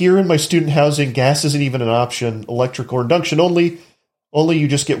 Here in my student housing, gas isn't even an option. Electric or induction only. Only you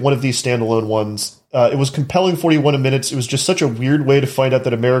just get one of these standalone ones. It was compelling 41 minutes. It was just such a weird way to find out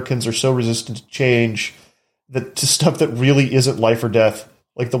that Americans are so resistant to change, that to stuff that really isn't life or death,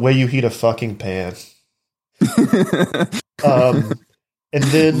 like the way you heat a fucking pan. And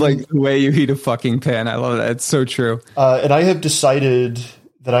then, like the way you heat a fucking pan. I love that. It's so true. And I have decided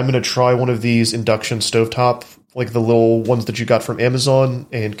that I'm going to try one of these induction stovetop, like the little ones that you got from Amazon.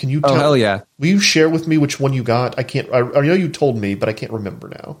 And can you? Oh, hell yeah! Will you share with me which one you got? I know you told me, but I can't remember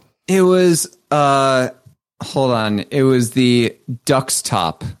now. It was. Hold on. It was the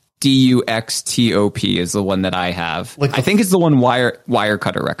Duxtop. Duxtop is the one that I have. I think it's the one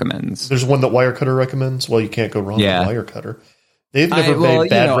Wirecutter recommends. There's one that Wirecutter recommends. Well, you can't go wrong with Wirecutter. They've never made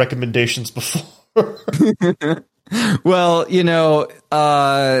bad recommendations before. Well,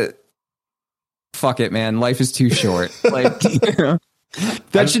 fuck it, man. Life is too short. Like,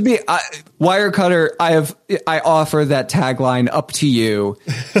 that should be Wirecutter. I offer that tagline up to you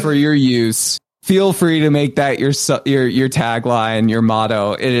for your use. Feel free to make that your tagline, your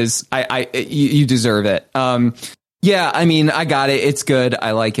motto. It is. You deserve it. Yeah, I mean, I got it. It's good.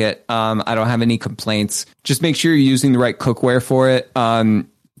 I like it. I don't have any complaints. Just make sure you're using the right cookware for it.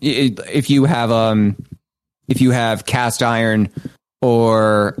 If you have cast iron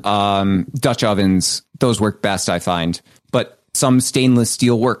or Dutch ovens, those work best, I find. But some stainless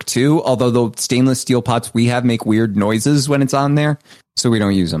steel work too. Although the stainless steel pots we have make weird noises when it's on there, so we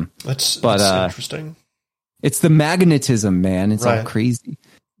don't use them. That's interesting. It's the magnetism, man. It's all crazy.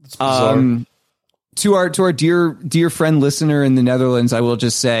 It's bizarre. To our dear friend listener in the Netherlands, I will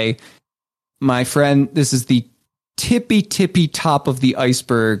just say, my friend, this is the tippy top of the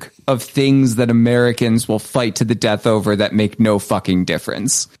iceberg of things that Americans will fight to the death over that make no fucking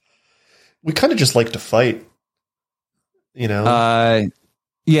difference. We kind of just like to fight, Yeah,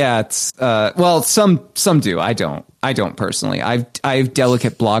 it's well, some do. I don't personally. I've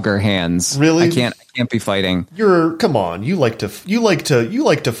delicate blogger hands. Really, I can't be fighting. Come on. You like to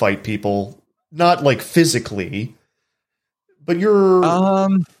fight people. Not like physically, but you're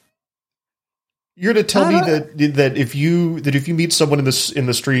to tell me that if you meet someone in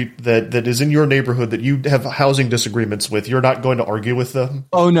the street that is in your neighborhood that you have housing disagreements with, you're not going to argue with them?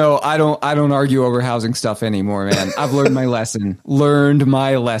 Oh no, I don't argue over housing stuff anymore, man. I've learned my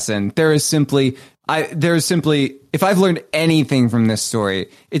lesson. There is simply if I've learned anything from this story,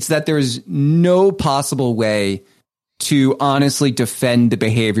 it's that there is no possible way to honestly defend the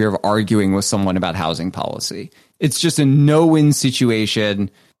behavior of arguing with someone about housing policy. It's just a no-win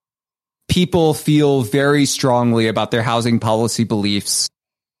situation. People feel very strongly about their housing policy beliefs,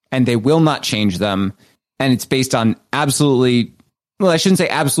 and they will not change them. And it's based on I shouldn't say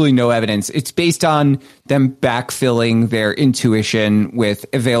absolutely no evidence. It's based on them backfilling their intuition with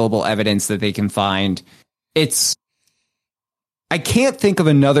available evidence that they can find. I can't think of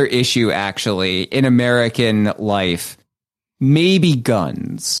another issue, actually, in American life. Maybe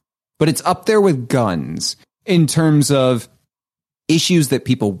guns, but it's up there with guns in terms of issues that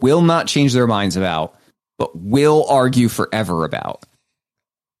people will not change their minds about, but will argue forever about.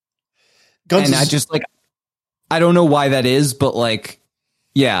 Guns, and I don't know why that is, but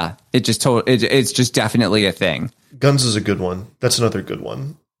yeah, it's just definitely a thing. Guns is a good one. That's another good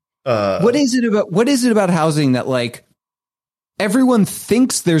one. What is it about housing that everyone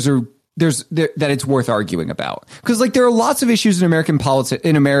thinks that it's worth arguing about? Because there are lots of issues in American politics,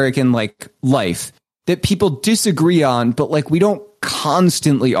 in American life, that people disagree on, but we don't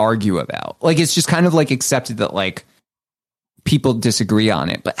constantly argue about. It's just kind of accepted that people disagree on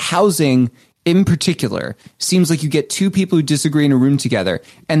it. But housing in particular seems like you get two people who disagree in a room together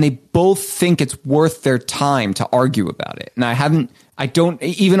and they both think it's worth their time to argue about it. And I don't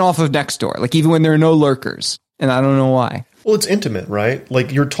even off of Nextdoor, even when there are no lurkers, and I don't know why. Well, it's intimate, right?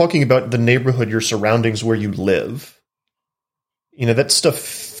 You're talking about the neighborhood, your surroundings, where you live. That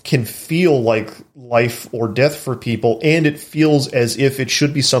stuff can feel like life or death for people, and it feels as if it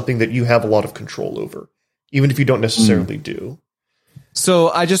should be something that you have a lot of control over, even if you don't necessarily do. So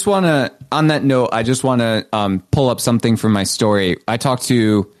on that note, I just want to pull up something from my story. I talked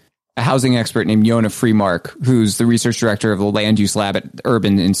to a housing expert named Yona Freemark, who's the research director of the Land Use Lab at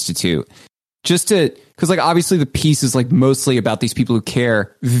Urban Institute. Because obviously the piece is mostly about these people who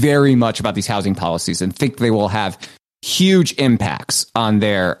care very much about these housing policies and think they will have huge impacts on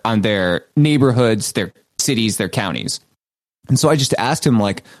their neighborhoods, their cities, their counties. And so I just asked him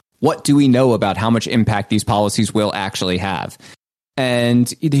what do we know about how much impact these policies will actually have? And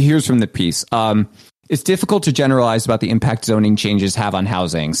here's from the piece. It's difficult to generalize about the impact zoning changes have on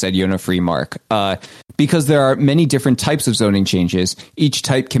housing, said Yona Freemark, because there are many different types of zoning changes. Each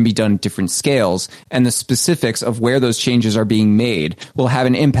type can be done at different scales, and the specifics of where those changes are being made will have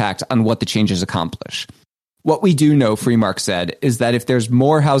an impact on what the changes accomplish. What we do know, Freemark said, is that if there's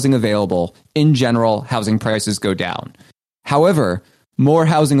more housing available, in general, housing prices go down. However, more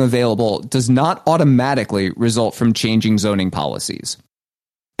housing available does not automatically result from changing zoning policies.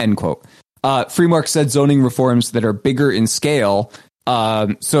 End quote. Freemark said zoning reforms that are bigger in scale,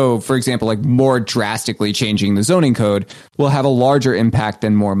 so for example, like more drastically changing the zoning code, will have a larger impact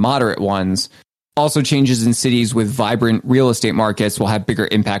than more moderate ones. Also, changes in cities with vibrant real estate markets will have bigger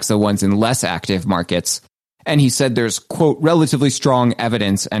impacts than ones in less active markets. And he said there's, quote, relatively strong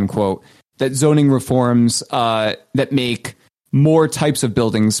evidence, end quote, that zoning reforms that make more types of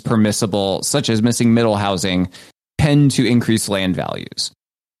buildings permissible, such as missing middle housing, tend to increase land values.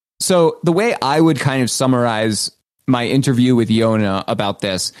 So the way I would kind of summarize my interview with Yona about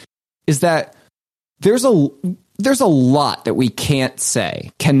this is that there's a lot that we cannot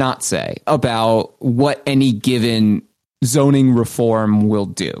say about what any given zoning reform will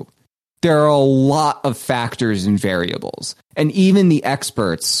do. There are a lot of factors and variables, and even the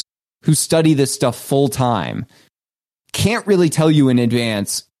experts who study this stuff full time can't really tell you in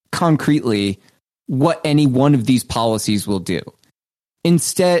advance concretely what any one of these policies will do.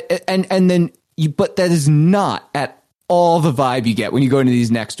 Instead, but that is not at all the vibe you get when you go into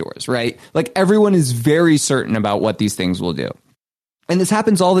these next doors, right? Like everyone is very certain about what these things will do. And this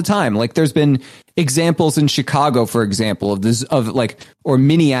happens all the time. Like there's been examples in Chicago, for example, or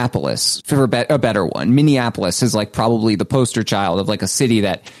Minneapolis for a better one. Minneapolis is like probably the poster child of like a city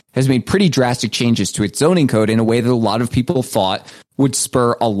that has made pretty drastic changes to its zoning code in a way that a lot of people thought would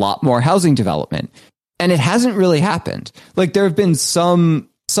spur a lot more housing development. And it hasn't really happened. Like there have been some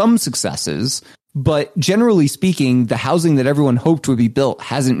successes, but generally speaking, the housing that everyone hoped would be built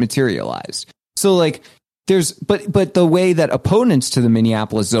hasn't materialized. So like but the way that opponents to the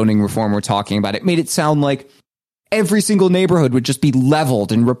Minneapolis zoning reform were talking about it made it sound like every single neighborhood would just be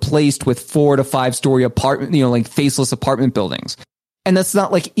leveled and replaced with 4 to 5 story apartment, like faceless apartment buildings. And that's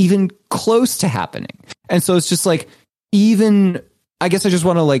not like even close to happening. And so it's just like, I guess I just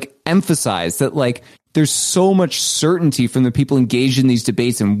want to like emphasize that like there's so much certainty from the people engaged in these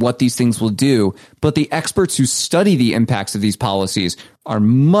debates and what these things will do. But the experts who study the impacts of these policies are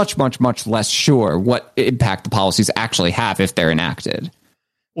much, much, much less sure what impact the policies actually have if they're enacted.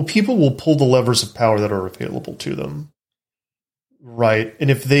 Well, people will pull the levers of power that are available to them. Right.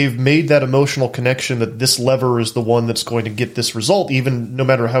 And if they've made that emotional connection that this lever is the one that's going to get this result, even no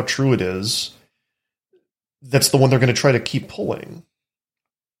matter how true it is, that's the one they're going to try to keep pulling.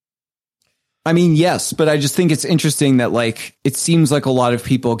 I mean, yes, but I just think it's interesting that like it seems like a lot of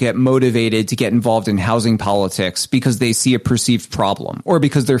people get motivated to get involved in housing politics because they see a perceived problem or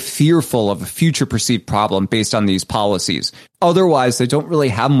because they're fearful of a future perceived problem based on these policies. Otherwise, they don't really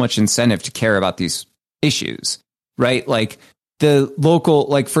have much incentive to care about these issues, right? Like the local,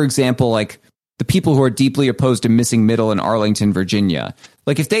 like, for example, like the people who are deeply opposed to missing middle in Arlington, Virginia,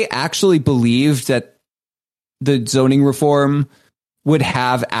 like if they actually believed that the zoning reform would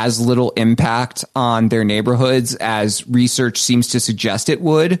have as little impact on their neighborhoods as research seems to suggest it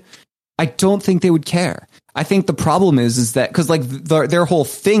would, I don't think they would care. I think the problem is that because like their whole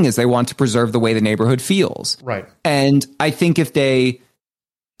thing is they want to preserve the way the neighborhood feels. Right. And I think if they,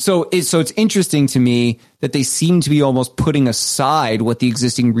 so it's interesting to me that they seem to be almost putting aside what the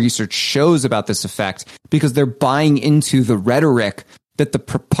existing research shows about this effect because they're buying into the rhetoric that the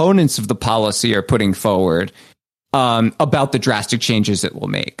proponents of the policy are putting forward about the drastic changes it will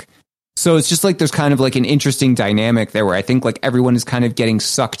make. So it's just like there's kind of like an interesting dynamic there where I think like everyone is kind of getting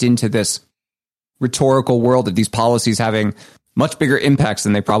sucked into this rhetorical world of these policies having much bigger impacts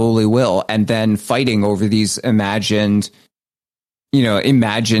than they probably will, and then fighting over these imagined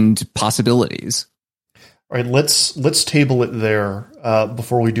possibilities. All right, let's table it there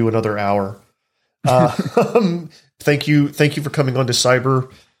before we do another hour. Thank you for coming on to Cyber.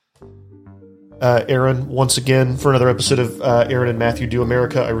 Aaron, once again, for another episode of Aaron and Matthew Do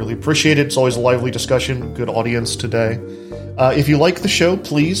America. I really appreciate it. It's always a lively discussion. Good audience today. If you like the show,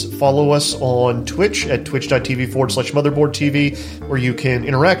 please follow us on Twitch at twitch.tv/motherboardtv, where you can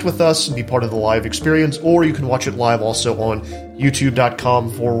interact with us and be part of the live experience, or you can watch it live also on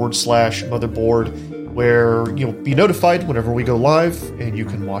youtube.com/motherboard, where you'll be notified whenever we go live, and you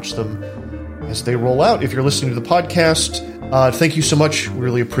can watch them as they roll out. If you're listening to the podcast, thank you so much. We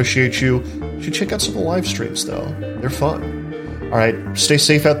really appreciate you. You should check out some of the live streams, though. They're fun. All right, stay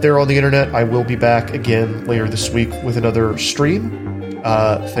safe out there on the internet. I will be back again later this week with another stream.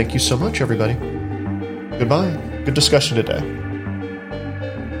 Thank you so much, everybody. Goodbye. Good discussion today.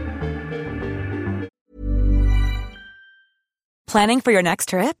 Planning for your next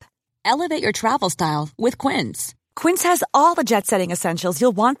trip? Elevate your travel style with Quince. Quince has all the jet-setting essentials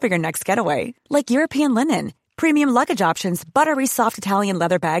you'll want for your next getaway, like European linen, premium luggage options, buttery soft Italian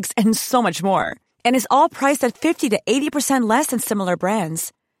leather bags, and so much more. And is all priced at 50 to 80% less than similar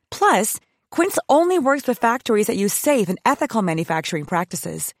brands. Plus, Quince only works with factories that use safe and ethical manufacturing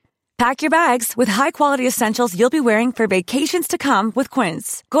practices. Pack your bags with high-quality essentials you'll be wearing for vacations to come with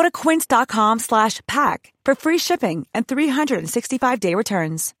Quince. Go to quince.com/pack for free shipping and 365-day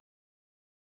returns.